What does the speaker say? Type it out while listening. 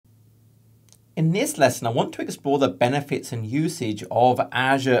In this lesson, I want to explore the benefits and usage of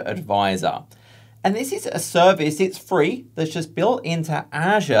Azure Advisor. And this is a service, it's free, that's just built into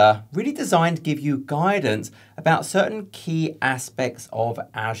Azure, really designed to give you guidance about certain key aspects of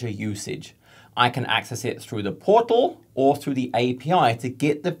Azure usage. I can access it through the portal or through the API to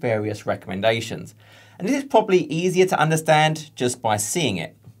get the various recommendations. And this is probably easier to understand just by seeing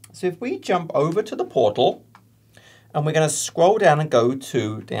it. So if we jump over to the portal, and we're going to scroll down and go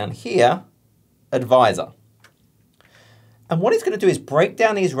to down here, Advisor. And what it's going to do is break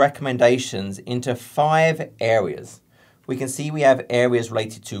down these recommendations into 5 areas. We can see we have areas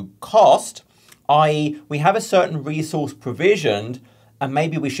related to cost, i.e. we have a certain resource provisioned and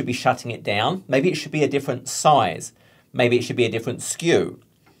maybe we should be shutting it down. Maybe it should be a different size. Maybe it should be a different SKU.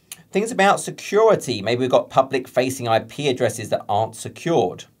 Things about security. Maybe we've got public facing IP addresses that aren't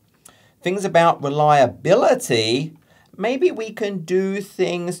secured. Things about reliability. Maybe we can do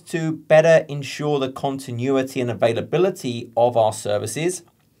things to better ensure the continuity and availability of our services.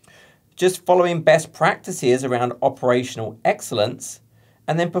 Just following best practices around operational excellence.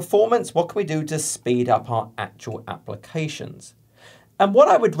 And then performance, what can we do to speed up our actual applications? And what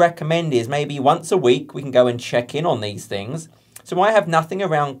I would recommend is maybe once a week we can go and check in on these things. So I have nothing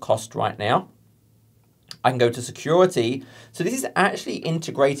around cost right now. I can go to security. So this is actually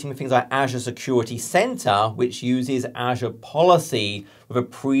integrating with things like Azure Security Center, which uses Azure policy with a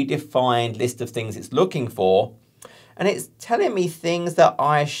predefined list of things it's looking for. And it's telling me things that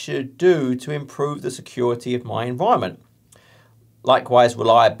I should do to improve the security of my environment. Likewise,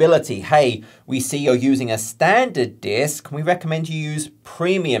 reliability. Hey, we see you're using a standard disk. We recommend you use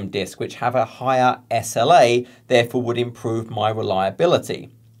premium disk, which have a higher SLA, therefore would improve my reliability.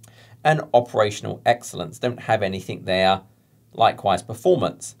 And operational excellence, don't have anything there. Likewise,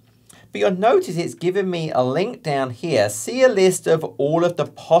 performance. But you'll notice it's given me a link down here. See a list of all of the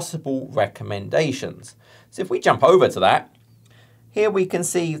possible recommendations. So if we jump over to that, here we can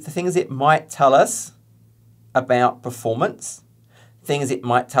see the things it might tell us about performance, things it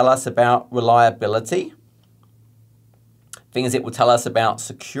might tell us about reliability, things it will tell us about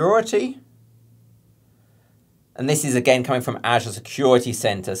security. And this is again coming from Azure Security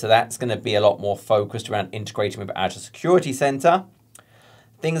Center, so that's going to be a lot more focused around integrating with Azure Security Center.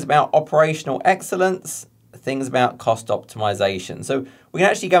 Things about operational excellence, things about cost optimization. So we can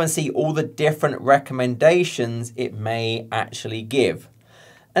actually go and see all the different recommendations it may actually give.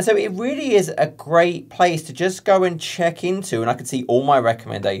 And so it really is a great place to just go and check into, and I can see all my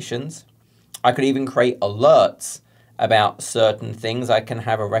recommendations. I could even create alerts about certain things. I can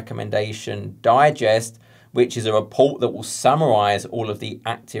have a recommendation digest, which is a report that will summarize all of the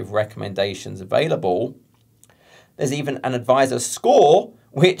active recommendations available. There's even an advisor score,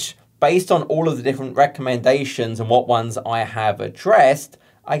 which based on all of the different recommendations and what ones I have addressed,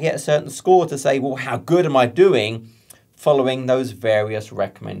 I get a certain score to say, well, how good am I doing following those various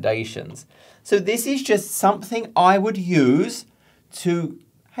recommendations? So this is just something I would use to,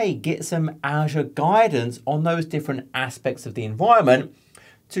 hey, get some Azure guidance on those different aspects of the environment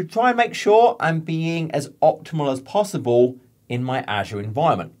to try and make sure I'm being as optimal as possible in my Azure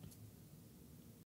environment.